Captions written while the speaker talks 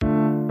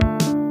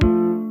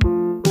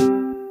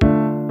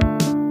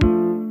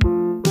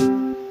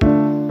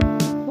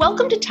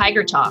Welcome to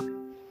Tiger Talk,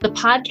 the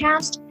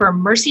podcast for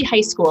Mercy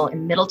High School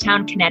in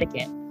Middletown,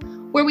 Connecticut,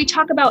 where we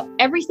talk about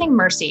everything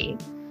Mercy,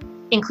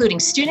 including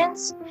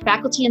students,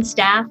 faculty and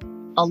staff,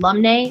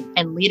 alumni,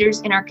 and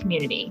leaders in our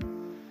community.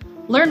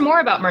 Learn more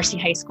about Mercy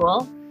High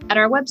School at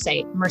our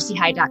website,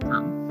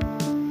 mercyhigh.com.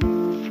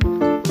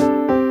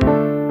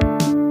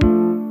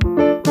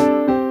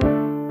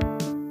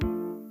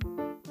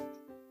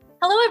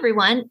 Hello,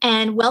 everyone,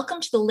 and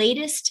welcome to the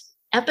latest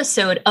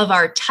episode of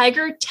our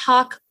Tiger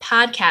Talk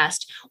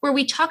podcast, where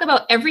we talk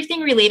about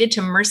everything related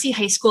to Mercy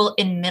High School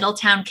in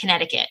Middletown,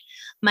 Connecticut.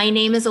 My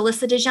name is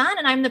Alissa DeJonge,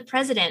 and I'm the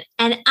president.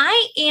 And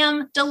I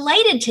am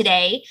delighted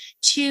today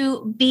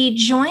to be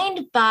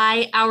joined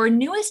by our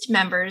newest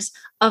members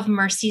of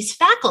Mercy's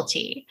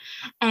faculty.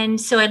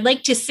 And so I'd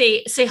like to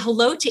say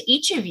hello to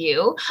each of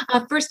you.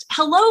 First,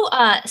 hello,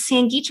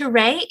 Sangita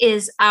Ray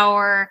is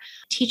our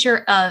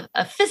teacher of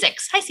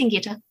physics. Hi,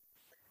 Sangita.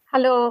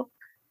 Hello.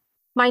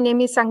 My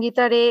name is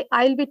Sangita Ray.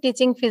 I'll be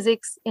teaching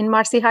physics in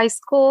Mercy High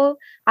School.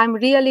 I'm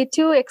really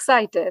too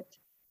excited.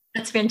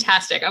 That's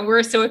fantastic.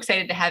 We're so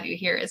excited to have you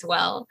here as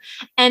well.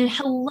 And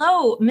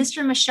hello,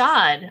 Mr.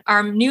 Michaud,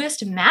 our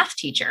newest math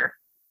teacher.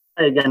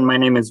 Hi again, my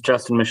name is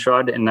Justin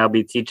Michaud, and I'll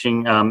be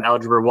teaching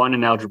Algebra 1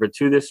 and Algebra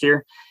 2 this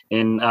year.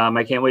 And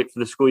I can't wait for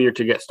the school year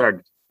to get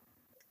started.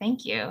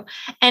 Thank you.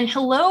 And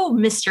hello,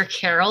 Mr.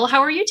 Carroll. How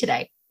are you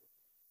today?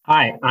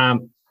 Hi,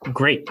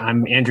 great.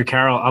 I'm Andrew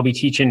Carroll. I'll be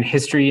teaching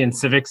history and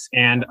civics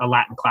and a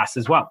Latin class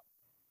as well.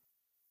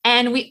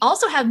 And we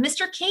also have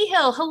Mr.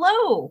 Cahill.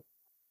 Hello.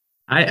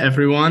 Hi,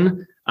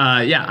 everyone.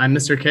 I'm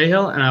Mr.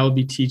 Cahill, and I will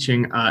be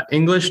teaching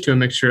English to a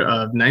mixture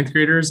of ninth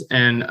graders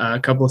and a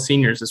couple of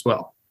seniors as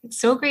well. It's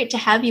so great to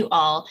have you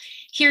all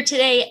here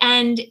today.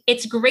 And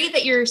it's great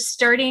that you're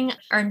starting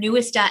our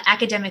newest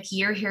academic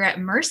year here at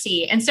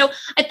Mercy. And so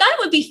I thought it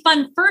would be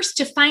fun first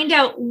to find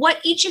out what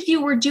each of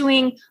you were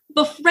doing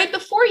right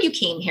before you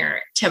came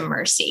here to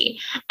Mercy.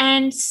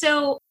 And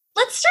so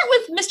let's start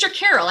with Mr.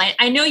 Carroll.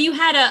 I know you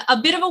had a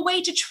bit of a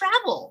way to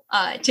travel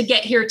to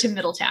get here to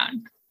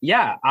Middletown.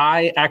 Yeah,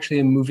 I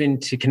actually am moving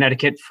to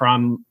Connecticut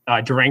from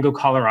Durango,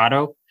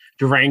 Colorado.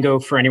 Durango,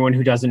 for anyone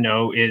who doesn't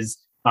know, is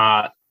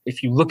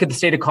if you look at the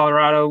state of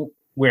Colorado,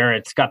 where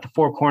it's got the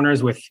four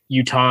corners with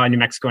Utah, New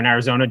Mexico, and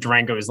Arizona,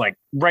 Durango is like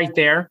right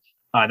there.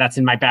 That's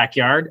in my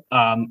backyard.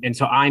 And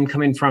so I'm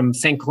coming from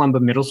St. Columba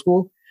Middle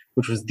School,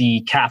 which was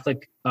the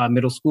Catholic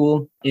middle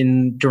school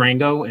in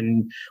Durango,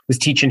 and was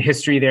teaching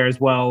history there as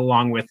well,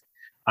 along with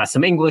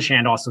some English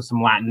and also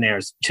some Latin there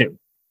too.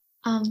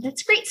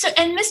 That's great. So,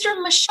 and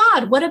Mr.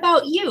 Michaud, what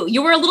about you?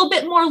 You were a little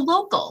bit more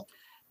local.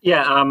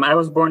 Yeah, I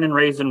was born and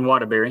raised in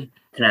Waterbury,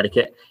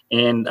 Connecticut,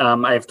 and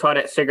I've taught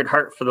at Sacred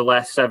Heart for the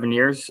last 7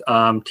 years,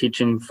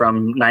 teaching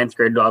from 9th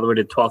grade all the way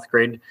to 12th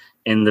grade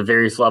in the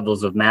various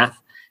levels of math.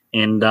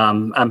 And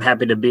I'm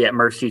happy to be at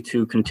Mercy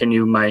to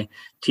continue my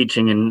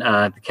teaching in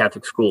the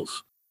Catholic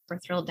schools. We're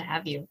thrilled to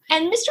have you.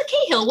 And Mr.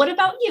 Cahill, what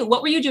about you?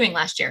 What were you doing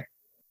last year?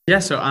 Yeah,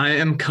 so I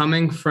am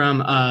coming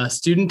from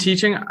student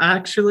teaching,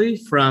 actually,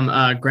 from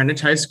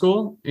Greenwich High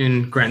School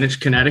in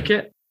Greenwich,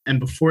 Connecticut. And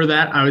before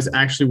that, I was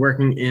actually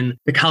working in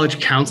the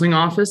college counseling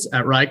office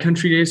at Rye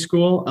Country Day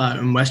School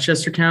in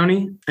Westchester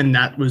County. And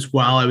that was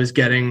while I was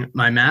getting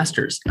my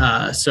master's.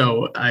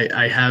 So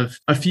I have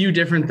a few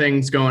different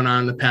things going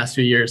on the past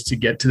few years to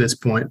get to this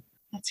point.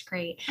 That's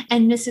great.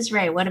 And Mrs.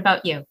 Ray, what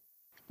about you?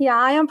 Yeah,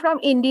 I am from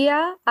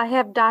India. I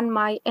have done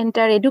my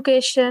entire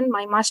education,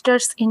 my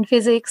master's in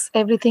physics,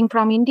 everything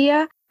from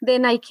India.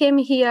 Then I came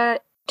here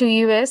to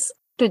US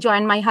to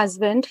join my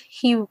husband.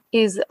 He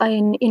is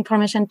in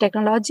information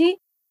technology.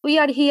 We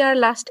are here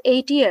last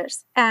 8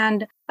 years,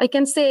 and I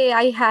can say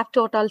I have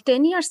total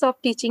 10 years of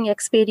teaching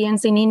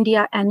experience in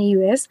India and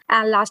US.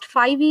 And last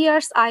 5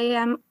 years, I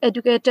am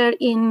educator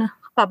in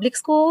public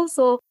school.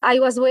 So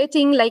I was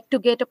waiting to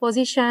get a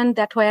position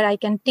that where I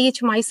can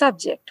teach my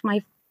subject.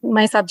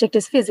 My subject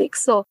is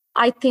physics. So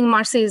I think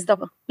Mercy is the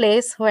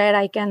place where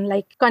I can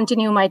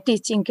continue my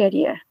teaching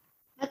career.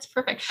 That's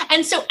perfect.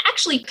 And so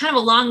actually kind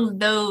of along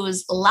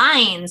those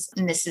lines,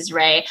 Mrs.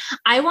 Ray,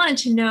 I wanted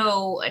to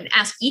know and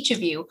ask each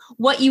of you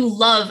what you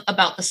love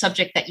about the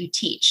subject that you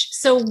teach.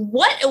 So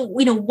what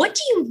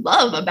do you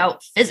love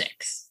about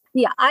physics?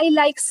 Yeah, I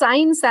like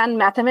science and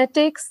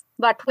mathematics.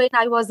 But when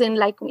I was in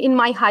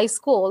my high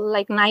school,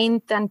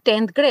 9th and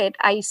 10th grade,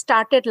 I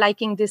started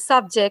liking this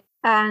subject.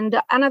 And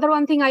another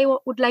one thing I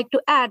would like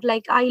to add,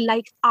 I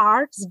like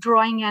arts,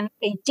 drawing and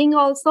painting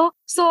also.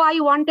 So I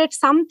wanted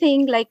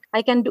something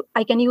I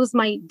can use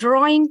my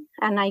drawing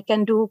and I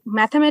can do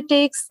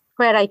mathematics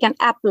where I can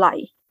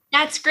apply.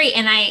 That's great.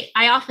 And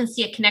I often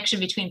see a connection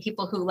between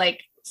people who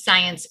like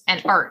science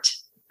and art.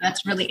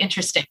 That's really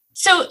interesting.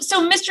 So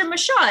Mr.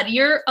 Michaud,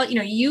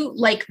 you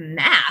like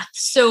math.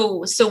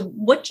 So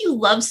what do you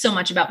love so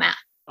much about math?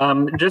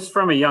 Just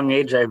from a young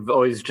age, I've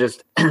always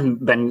just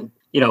been,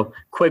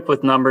 quick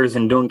with numbers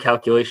and doing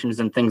calculations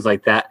and things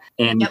like that.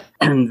 And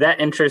that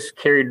interest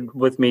carried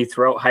with me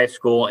throughout high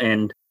school,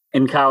 and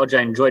in college,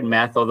 I enjoyed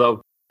math,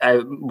 although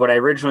what I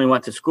originally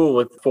went to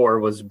school for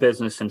was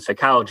business and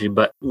psychology,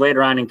 but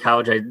later on in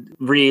college, I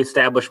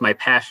reestablished my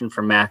passion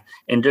for math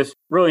and just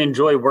really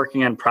enjoy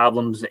working on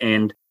problems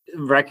and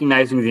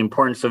recognizing the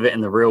importance of it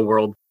in the real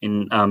world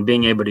and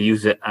being able to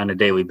use it on a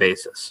daily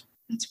basis.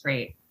 That's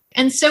great.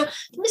 And so,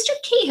 Mr.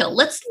 Cahill,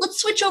 let's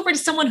switch over to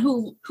someone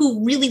who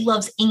really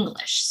loves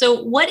English.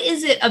 So what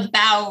is it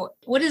about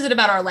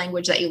our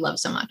language that you love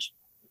so much?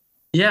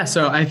 Yeah,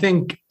 so I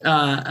think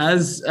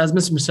as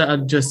Mr.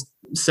 Masad just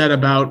said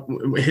about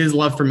his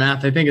love for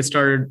math, I think it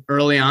started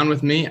early on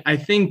with me. I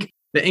think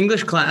the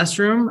English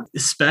classroom,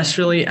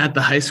 especially at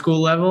the high school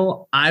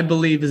level, I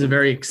believe is a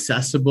very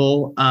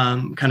accessible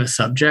kind of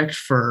subject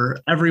for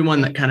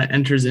everyone that kind of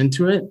enters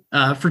into it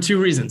for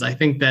two reasons. I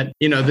think that,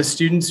 the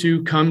students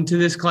who come to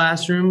this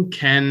classroom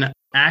can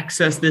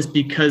access this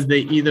because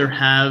they either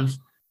have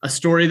a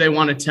story they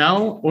want to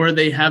tell or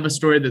they have a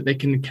story that they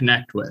can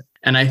connect with.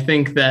 And I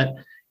think that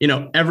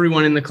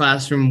everyone in the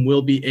classroom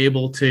will be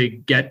able to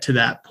get to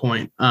that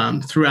point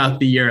throughout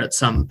the year at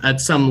some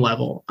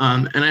level.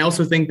 And I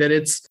also think that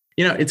it's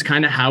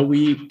kind of how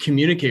we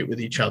communicate with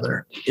each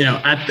other,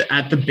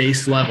 at the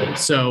base level.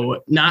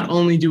 So not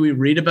only do we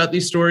read about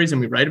these stories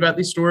and we write about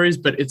these stories,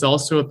 but it's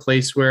also a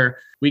place where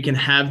we can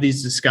have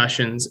these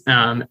discussions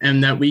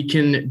and that we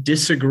can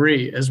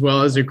disagree as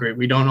well as agree.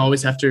 We don't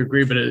always have to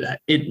agree, but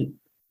it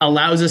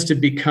allows us to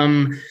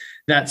become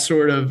that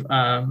sort of,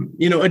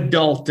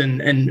 adult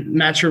and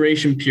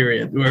maturation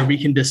period where we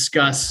can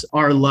discuss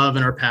our love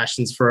and our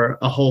passions for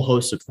a whole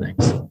host of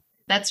things.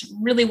 That's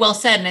really well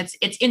said. And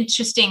it's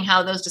interesting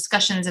how those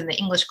discussions in the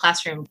English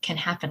classroom can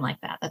happen like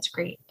that. That's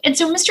great. And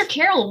so, Mr.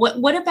 Carroll,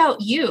 what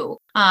about you?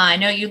 I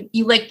know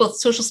you like both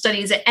social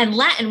studies and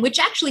Latin, which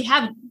actually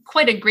have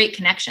quite a great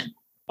connection.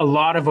 A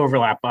lot of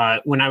overlap.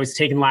 When I was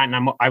taking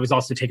Latin, I was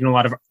also taking a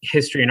lot of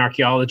history and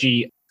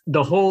archaeology.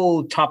 The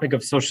whole topic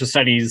of social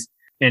studies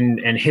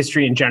and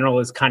history in general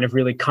is kind of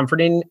really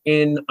comforting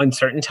in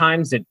uncertain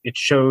times. It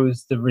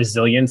shows the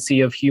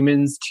resiliency of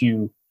humans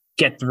to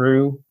get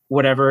through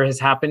whatever has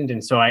happened.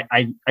 And so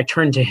I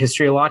turn to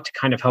history a lot to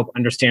kind of help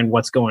understand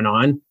what's going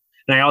on.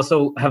 And I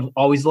also have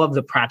always loved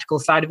the practical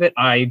side of it.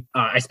 I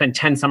spent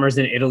 10 summers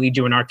in Italy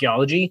doing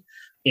archaeology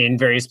in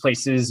various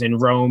places in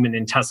Rome and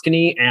in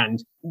Tuscany,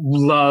 and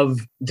love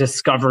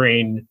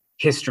discovering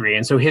history.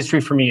 And so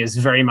history for me is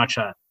very much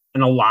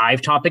an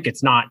alive topic.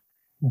 It's not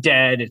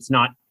dead. It's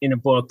not in a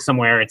book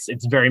somewhere. It's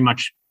very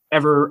much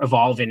ever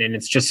evolving. And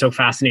it's just so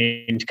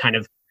fascinating to kind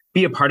of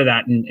be a part of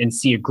that and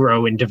see it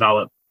grow and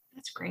develop.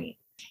 That's great.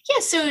 Yeah.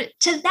 So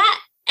to that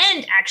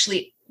end,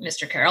 actually,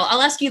 Mr. Carroll,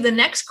 I'll ask you the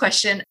next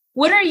question.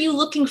 What are you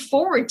looking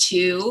forward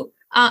to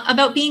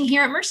about being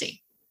here at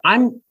Mercy?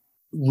 I'm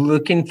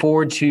looking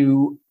forward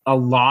to a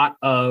lot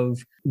of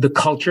the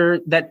culture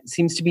that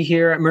seems to be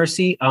here at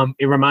Mercy.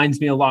 It reminds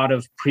me a lot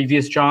of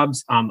previous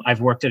jobs. I've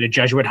worked at a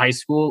Jesuit high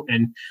school,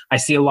 and I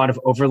see a lot of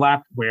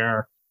overlap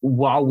where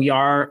while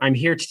I'm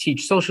here to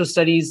teach social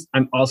studies,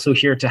 I'm also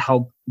here to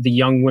help the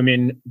young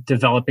women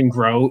develop and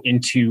grow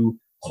into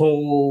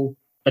whole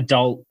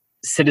adult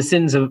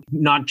citizens of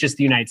not just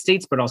the United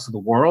States, but also the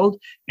world,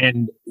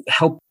 and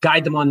help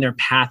guide them on their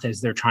path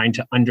as they're trying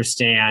to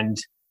understand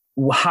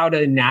how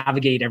to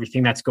navigate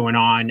everything that's going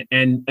on.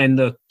 And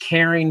the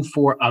caring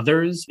for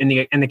others and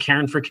the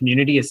caring for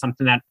community is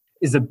something that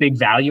is a big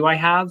value I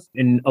have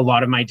in a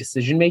lot of my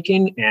decision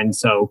making. And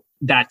so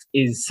that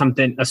is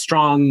something,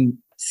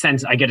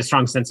 I get a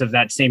strong sense of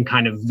that same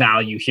kind of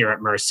value here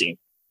at Mercy.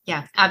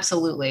 Yeah,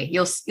 absolutely.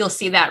 You'll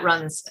see that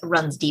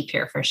runs deep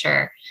here for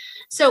sure.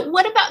 So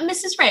what about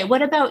Mrs. Ray?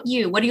 What about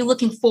you? What are you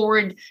looking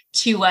forward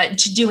to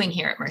doing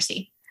here at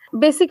Mercy?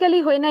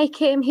 Basically, when I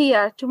came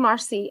here to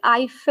Mercy,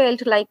 I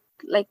felt like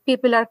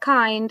people are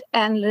kind,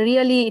 and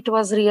really it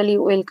was really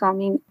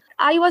welcoming.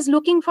 I was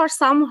looking for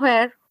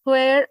somewhere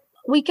where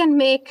we can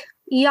make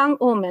young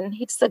women,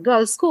 it's a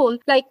girls' school,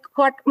 like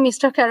what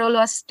Mr. Carroll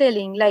was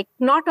telling, like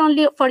not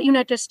only for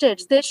United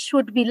States, there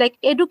should be like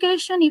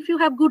education. If you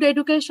have good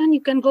education, you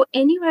can go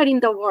anywhere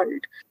in the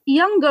world.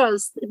 Young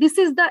girls, this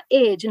is the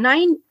age,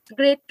 9th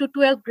grade to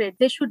 12th grade,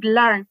 they should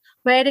learn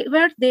where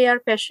they are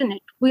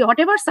passionate,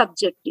 whatever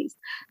subject is.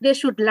 They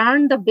should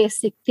learn the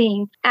basic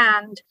thing.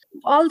 And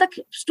all the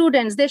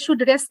students, they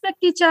should respect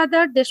each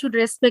other, they should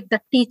respect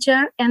the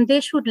teacher, and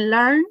they should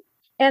learn,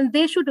 and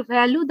they should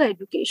value the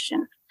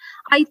education.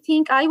 I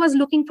think I was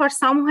looking for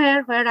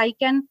somewhere where I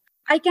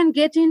can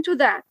get into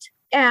that,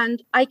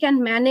 and I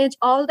can manage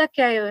all the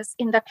chaos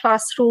in the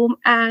classroom,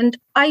 and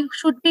I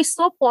should be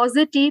so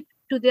positive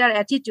to their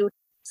attitude.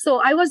 So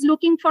I was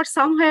looking for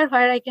somewhere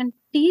where I can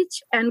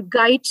teach and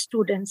guide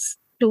students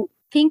to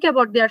think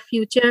about their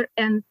future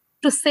and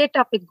to set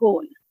up a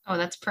goal. Oh,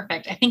 that's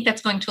perfect. I think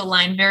that's going to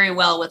align very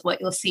well with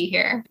what you'll see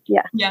here.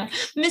 Yeah.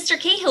 Mr.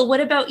 Cahill, what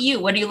about you?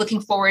 What are you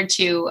looking forward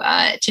to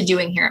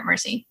doing here at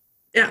Mercy?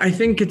 Yeah, I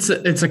think it's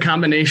a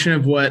combination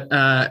of what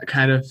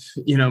kind of,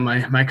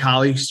 my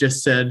colleagues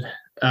just said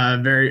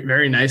very,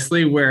 very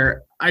nicely,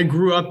 where I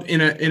grew up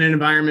in an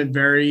environment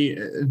very,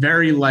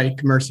 very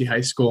like Mercy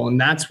High School.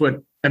 And that's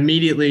what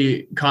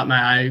immediately caught my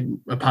eye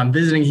upon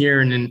visiting here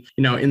and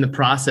in the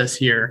process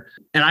here.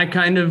 And I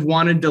kind of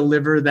want to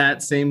deliver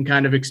that same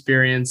kind of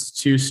experience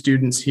to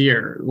students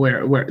here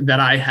where that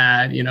I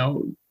had,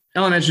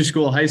 elementary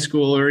school, high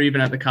school, or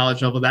even at the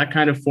college level, that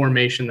kind of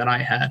formation that I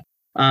had.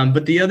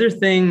 But the other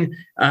thing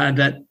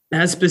that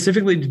has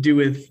specifically to do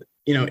with,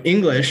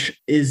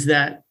 English is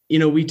that,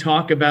 we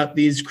talk about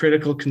these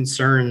critical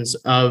concerns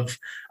of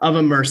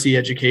a mercy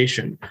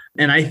education.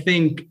 And I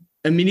think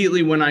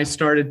immediately when I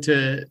started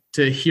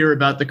to hear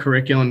about the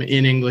curriculum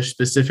in English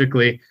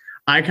specifically,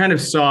 I kind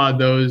of saw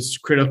those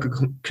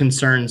critical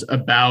concerns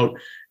about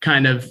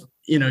kind of,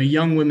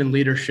 young women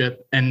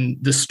leadership and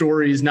the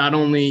stories, not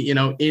only,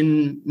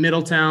 in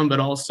Middletown, but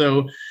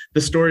also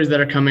the stories that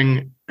are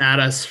coming at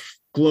us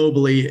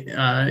globally,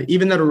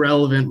 even that are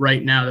relevant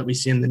right now that we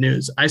see in the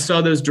news. I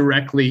saw those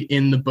directly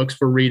in the books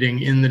we're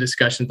reading, in the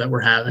discussions that we're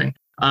having.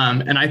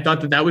 And I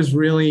thought that was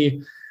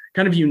really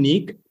kind of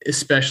unique,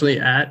 especially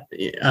at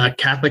a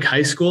Catholic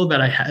high school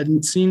that I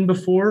hadn't seen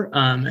before.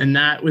 And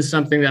that was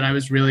something that I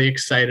was really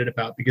excited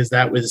about, because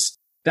that was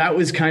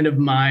kind of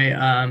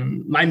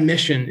my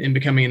mission in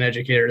becoming an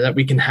educator, that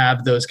we can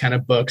have those kind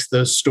of books,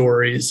 those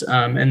stories,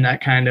 and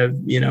that kind of,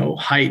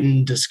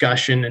 heightened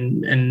discussion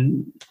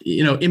and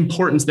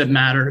importance that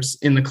matters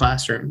in the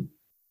classroom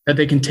that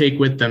they can take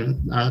with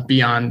them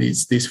beyond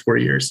these 4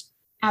 years.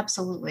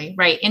 Absolutely.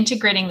 Right.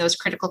 Integrating those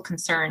critical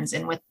concerns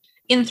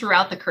in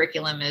throughout the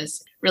curriculum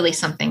is really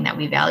something that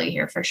we value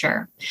here for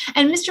sure.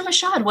 And Mr.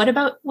 Michaud,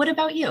 what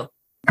about you?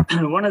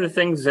 One of the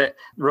things that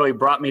really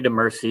brought me to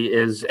Mercy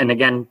is, and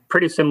again,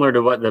 pretty similar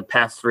to what the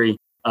past three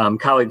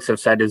colleagues have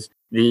said, is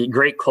the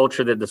great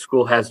culture that the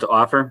school has to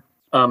offer.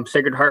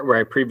 Sacred Heart, where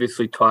I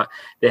previously taught,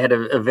 they had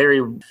a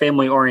very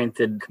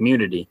family-oriented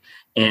community.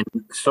 And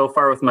so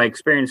far with my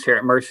experience here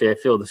at Mercy, I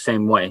feel the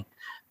same way.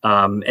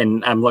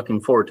 And I'm looking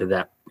forward to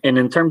that. And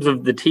in terms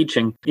of the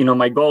teaching,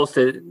 my goal is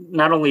to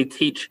not only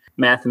teach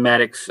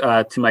mathematics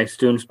to my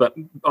students, but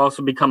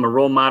also become a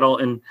role model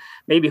and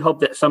maybe hope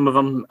that some of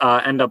them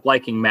end up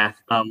liking math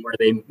where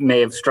they may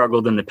have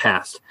struggled in the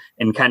past,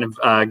 and kind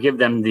of give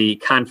them the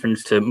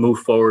confidence to move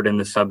forward in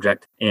the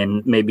subject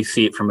and maybe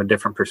see it from a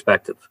different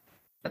perspective.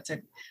 That's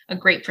a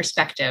great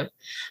perspective.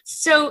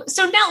 So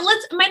now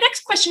my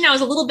next question now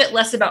is a little bit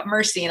less about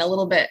Mercy and a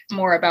little bit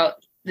more about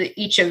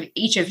each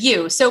of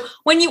you. So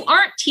when you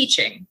aren't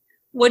teaching,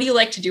 what do you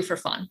like to do for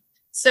fun?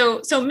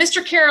 So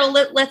Mr. Carroll,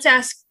 let's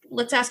ask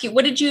you,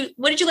 what did you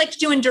like to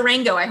do in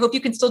Durango? I hope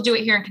you can still do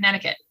it here in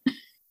Connecticut.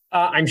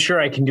 I'm sure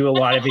I can do a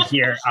lot of it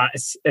here,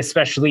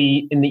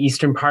 especially in the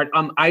eastern part.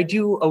 I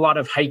do a lot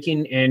of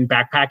hiking and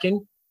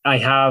backpacking. I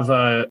have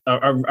a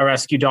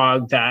rescue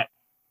dog that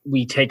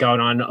we take out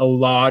on a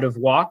lot of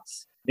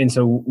walks. And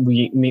so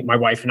my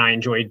wife and I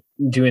enjoy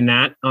doing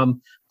that.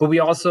 But we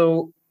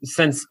also,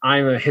 since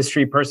I'm a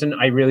history person,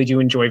 I really do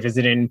enjoy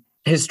visiting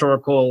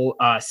historical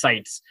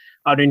sites.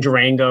 Out in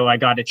Durango, I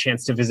got a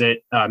chance to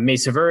visit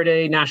Mesa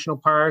Verde National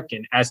Park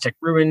and Aztec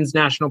Ruins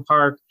National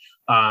Park,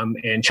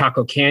 and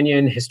Chaco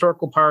Canyon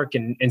Historical Park,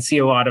 and see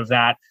a lot of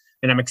that.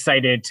 And I'm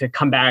excited to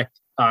come back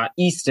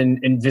east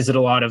and visit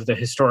a lot of the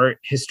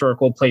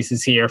historical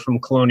places here from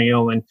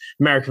colonial and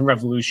American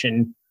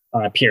Revolution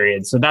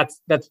period. So that's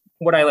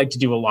what I like to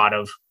do a lot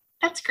of.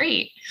 That's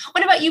great.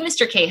 What about you,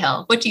 Mr.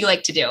 Cahill? What do you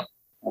like to do?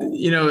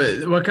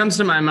 What comes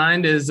to my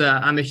mind is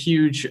I'm a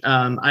huge,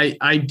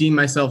 I deem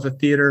myself a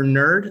theater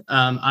nerd.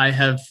 I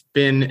have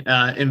been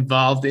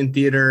involved in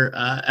theater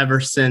ever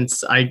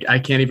since I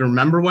can't even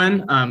remember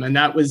when. And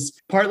that was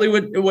partly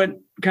what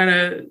kind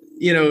of,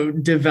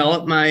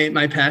 developed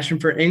my passion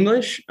for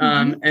English.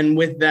 And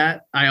with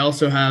that, I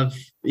also have,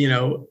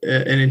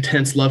 an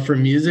intense love for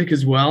music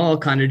as well. I'll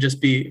kind of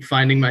just be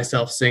finding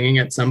myself singing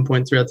at some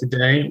point throughout the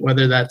day,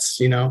 whether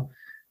that's,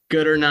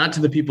 good or not to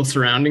the people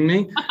surrounding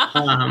me.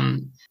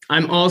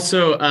 I'm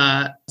also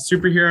a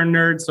superhero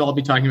nerd, so I'll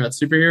be talking about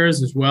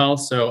superheroes as well.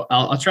 So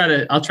I'll try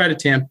to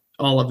tamp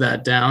all of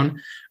that down.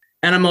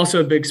 And I'm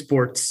also a big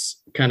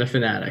sports kind of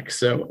fanatic.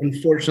 So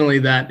unfortunately,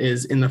 that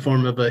is in the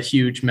form of a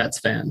huge Mets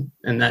fan,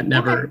 and that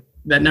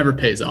never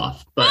pays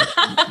off. But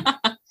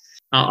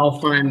I'll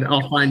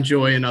find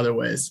joy in other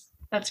ways.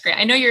 That's great.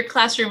 I know your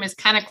classroom is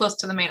kind of close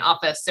to the main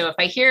office. So if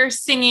I hear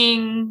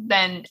singing,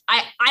 then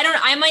I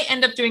might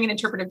end up doing an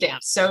interpretive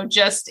dance. So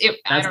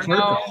I don't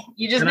know.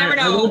 You just never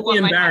know. I won't be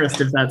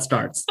embarrassed if that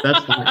starts.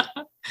 That's fine.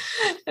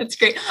 That's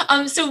great.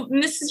 So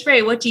Mrs.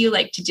 Ray, what do you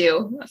like to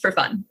do for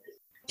fun?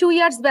 2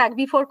 years back,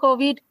 before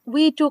COVID,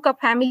 we took a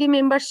family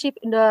membership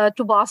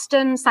to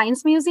Boston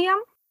Science Museum.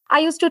 I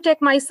used to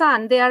take my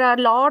son. There are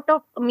a lot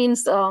of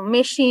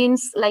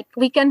machines, like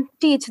we can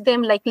teach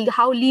them like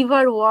how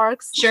liver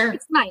works. Sure.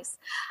 It's nice.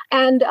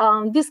 And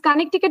this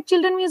Connecticut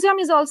Children Museum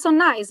is also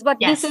nice, but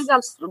Yes. This is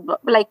also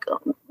like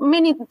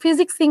many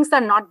physics things are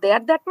not there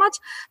that much,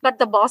 but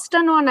the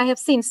Boston one I have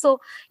seen.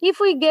 So if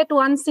we get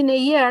once in a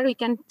year, we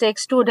can take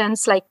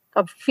students like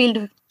a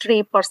field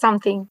trip or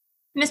something.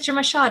 Mr.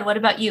 Michaud, what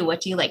about you? What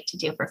do you like to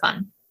do for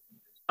fun?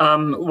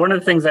 One of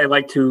the things I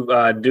like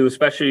to do,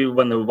 especially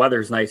when the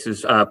weather's nice,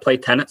 is play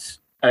tennis.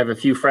 I have a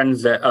few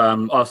friends that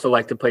also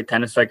like to play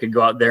tennis, so I could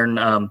go out there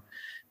and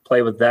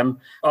play with them.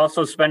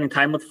 Also, spending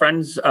time with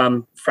friends.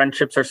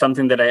 Friendships are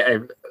something that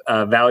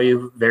I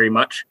value very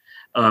much.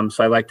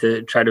 So I like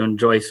to try to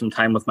enjoy some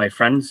time with my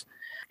friends.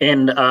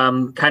 And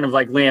kind of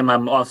like Liam,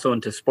 I'm also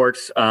into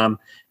sports.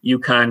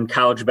 UConn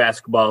college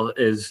basketball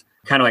is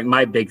kind of like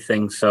my big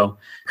thing. So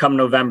come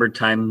November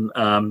time,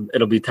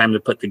 it'll be time to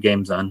put the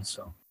games on.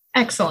 So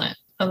excellent.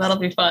 Oh, that'll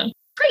be fun.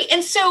 Great.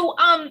 And so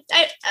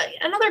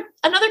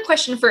another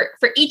question for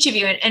each of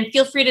you, and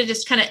feel free to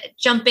just kind of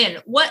jump in.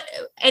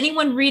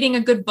 Anyone reading a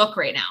good book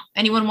right now?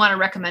 Anyone want to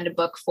recommend a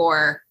book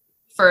for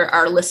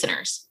our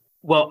listeners?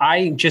 Well,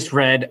 I just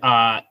read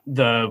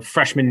the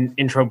freshman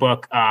intro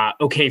book,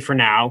 Okay for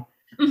Now,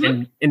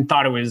 and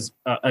thought it was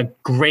a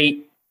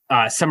great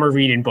summer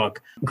reading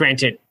book.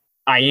 Granted,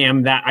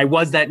 I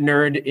was that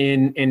nerd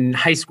in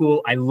high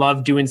school. I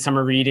love doing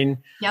summer reading.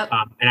 Yep.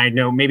 And I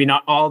know maybe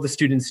not all the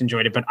students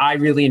enjoyed it, but I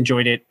really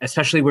enjoyed it,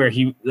 especially where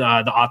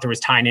the author was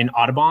tying in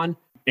Audubon.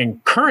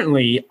 And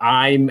currently,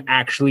 I'm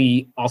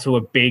actually also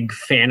a big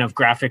fan of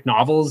graphic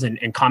novels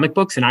and comic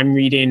books. And I'm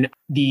reading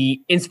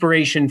the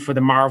inspiration for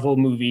the Marvel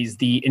movies,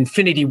 the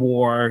Infinity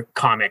War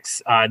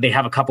comics. They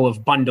have a couple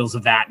of bundles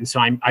of that. And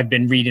so I've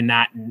been reading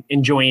that and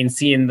enjoying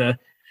seeing the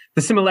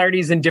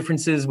similarities and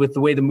differences with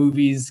the way the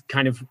movies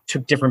kind of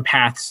took different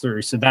paths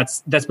through. So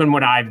that's been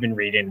what I've been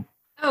reading.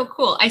 Oh,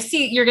 cool. I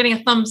see you're getting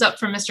a thumbs up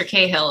from Mr.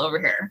 Cahill over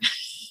here.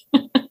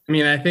 I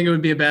mean, I think it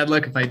would be a bad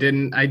look if I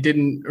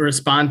didn't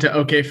respond to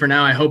Okay for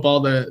Now. I hope all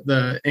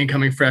the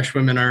incoming fresh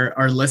women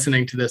are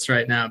listening to this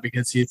right now,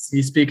 because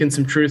he's speaking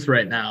some truth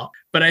right now.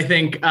 But I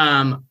think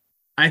one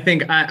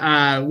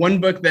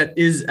book that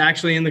is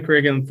actually in the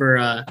curriculum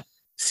for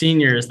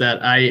seniors that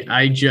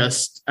I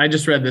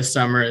just read this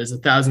summer is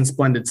 1,000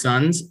 Splendid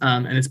Suns,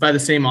 and it's by the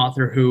same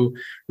author who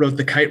wrote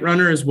The Kite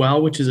Runner as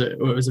well, which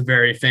was a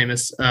very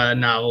famous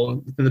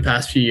novel in the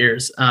past few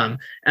years. And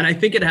I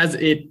think it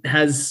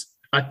has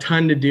a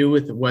ton to do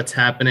with what's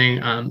happening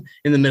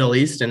in the Middle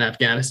East and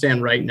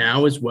Afghanistan right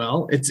now as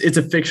well. It's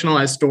a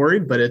fictionalized story,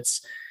 but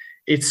it's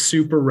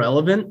super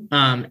relevant.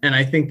 And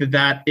I think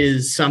that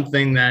is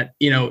something that,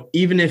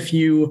 even if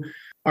you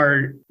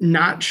are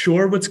not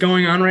sure what's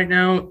going on right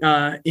now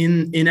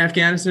in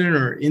Afghanistan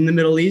or in the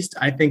Middle East,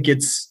 I think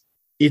it's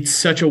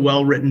such a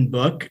well-written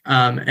book,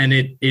 and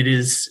it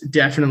is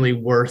definitely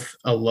worth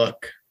a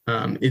look.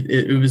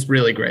 It was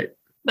really great.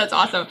 That's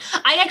awesome.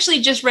 I actually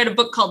just read a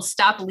book called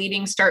Stop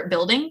Leading, Start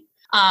Building.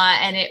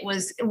 And it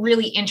was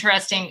really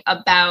interesting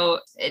about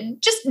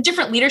just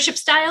different leadership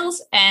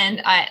styles.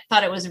 And I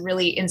thought it was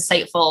really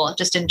insightful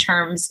just in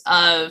terms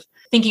of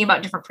thinking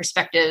about different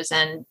perspectives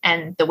and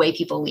the way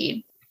people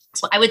lead.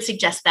 So I would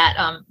suggest that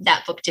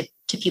that book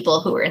to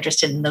people who are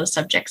interested in those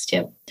subjects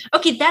too.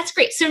 Okay, that's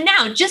great. So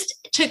now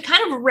just to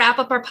kind of wrap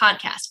up our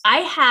podcast, I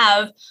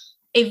have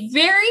a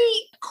very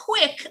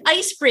quick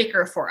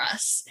icebreaker for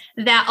us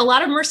that a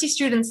lot of Mercy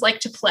students like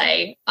to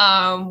play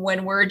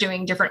when we're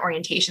doing different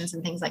orientations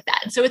and things like that.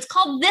 And so it's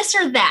called This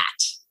or That.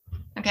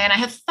 Okay, and I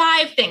have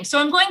 5 things. So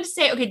I'm going to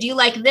say, okay, do you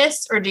like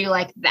this or do you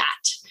like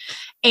that?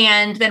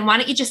 And then why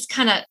don't you just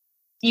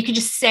you can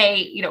just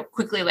say,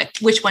 quickly, like,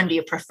 which one do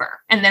you prefer?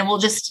 And then we'll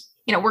just,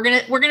 we're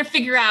gonna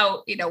figure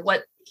out,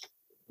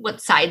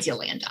 what sides you'll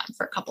land on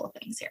for a couple of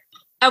things here.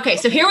 Okay,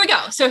 so here we go.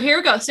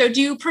 So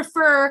do you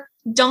prefer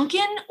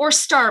Dunkin' or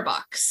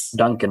Starbucks?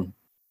 Dunkin'.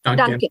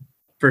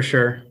 For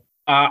sure.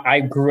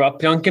 I grew up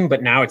Dunkin',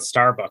 but now it's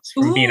Starbucks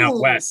from being out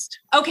west.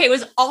 Okay, it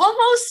was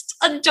almost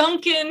a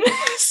Dunkin'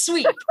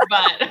 sweep,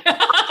 but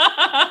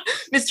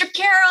Mr.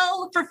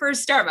 Carroll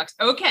prefers Starbucks.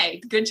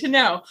 Okay, good to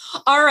know.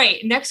 All right,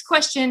 next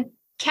question.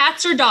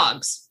 Cats or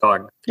dogs?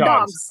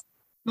 Dogs.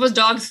 Was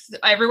dogs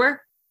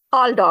everywhere?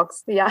 All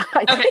dogs. Yeah.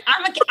 Okay.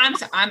 I'm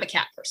a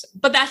cat person,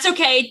 but that's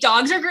okay.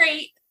 Dogs are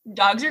great.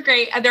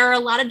 There are a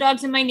lot of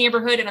dogs in my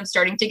neighborhood and I'm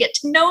starting to get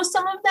to know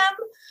some of them.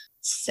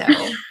 So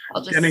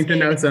I'll just getting to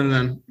know some of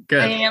them.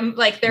 Good. I am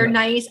they're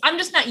nice. I'm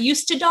just not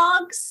used to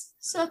dogs.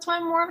 So that's why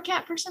I'm more of a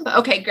cat person, but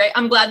okay, great.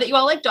 I'm glad that you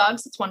all like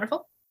dogs. It's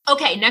wonderful.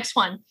 Okay. Next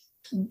one,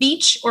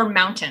 beach or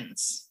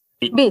mountains?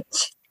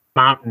 Beach.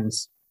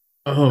 Mountains.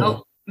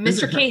 Oh.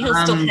 Mr.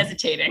 Cahill's still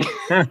hesitating.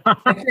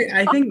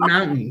 I think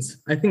mountains.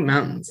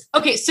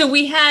 Okay, so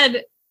we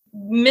had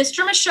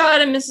Mr.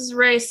 Michaud and Mrs.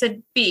 Ray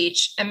said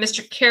beach, and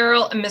Mr.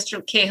 Carroll and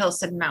Mr. Cahill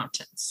said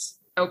mountains.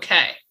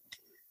 Okay,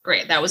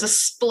 great. That was a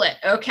split.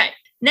 Okay,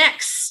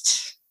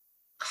 next.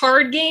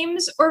 Card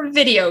games or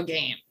video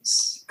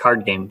games?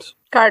 Card games.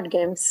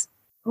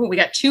 Oh, we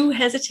got 2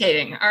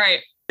 hesitating. All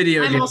right.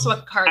 I'm also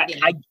a card game.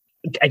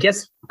 I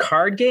guess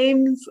card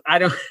games? I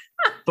don't...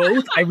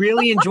 Both. I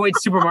really enjoyed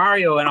Super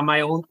Mario and on my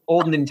own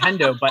old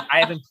Nintendo, but I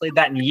haven't played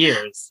that in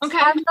years. Okay.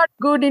 I'm not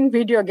good in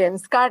video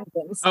games, card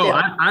games. Oh,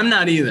 yeah. I'm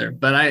not either,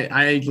 but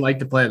I like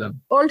to play them.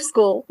 Old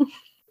school. So,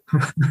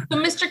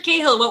 Mr.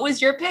 Cahill, what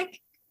was your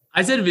pick?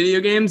 I said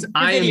video games.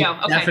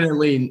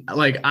 Definitely,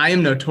 I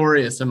am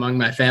notorious among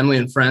my family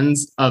and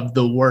friends of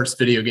the worst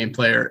video game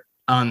player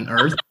on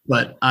earth,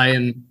 but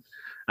I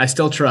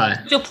still try.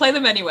 You'll play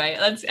them anyway.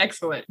 That's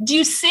excellent. Do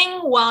you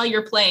sing while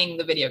you're playing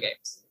the video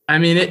games? I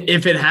mean,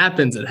 if it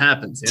happens, it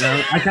happens.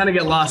 I kind of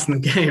get lost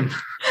in the game.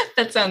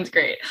 That sounds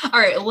great. All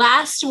right.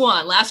 Last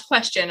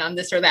question on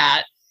this or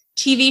that.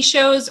 TV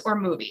shows or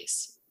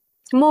movies?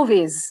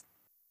 Movies.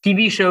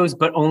 TV shows,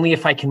 but only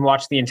if I can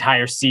watch the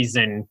entire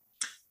season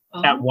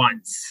at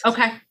once.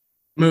 Okay.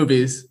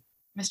 Movies.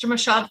 Mr.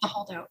 Michaud, the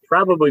holdout.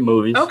 Probably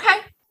movies. Okay.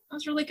 That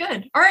was really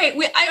good. All right.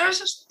 I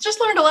just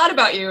learned a lot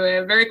about you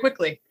very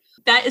quickly.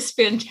 That is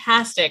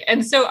fantastic.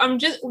 And so that's how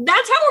we're going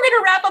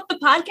to wrap up the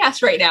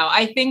podcast right now.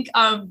 I think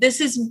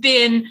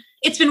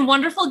it's been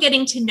wonderful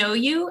getting to know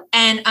you.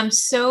 And I'm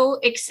so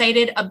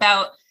excited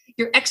about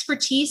your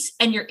expertise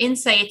and your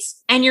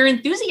insights and your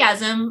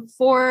enthusiasm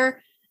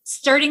for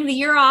starting the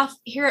year off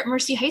here at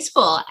Mercy High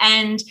School.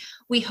 And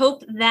we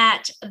hope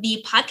that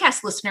the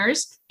podcast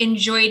listeners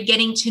enjoyed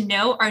getting to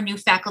know our new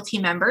faculty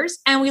members.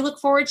 And we look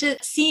forward to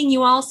seeing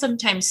you all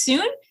sometime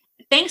soon.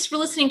 Thanks for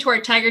listening to our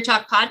Tiger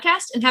Talk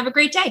podcast and have a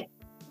great day.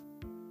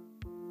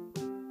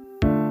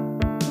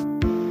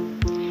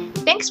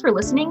 Thanks for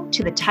listening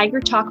to the Tiger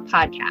Talk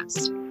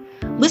podcast.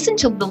 Listen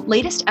to the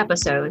latest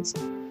episodes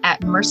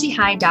at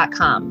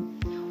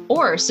mercyhigh.com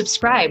or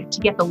subscribe to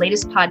get the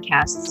latest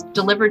podcasts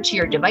delivered to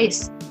your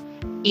device,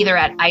 either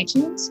at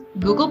iTunes,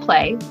 Google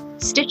Play,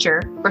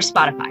 Stitcher, or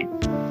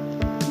Spotify.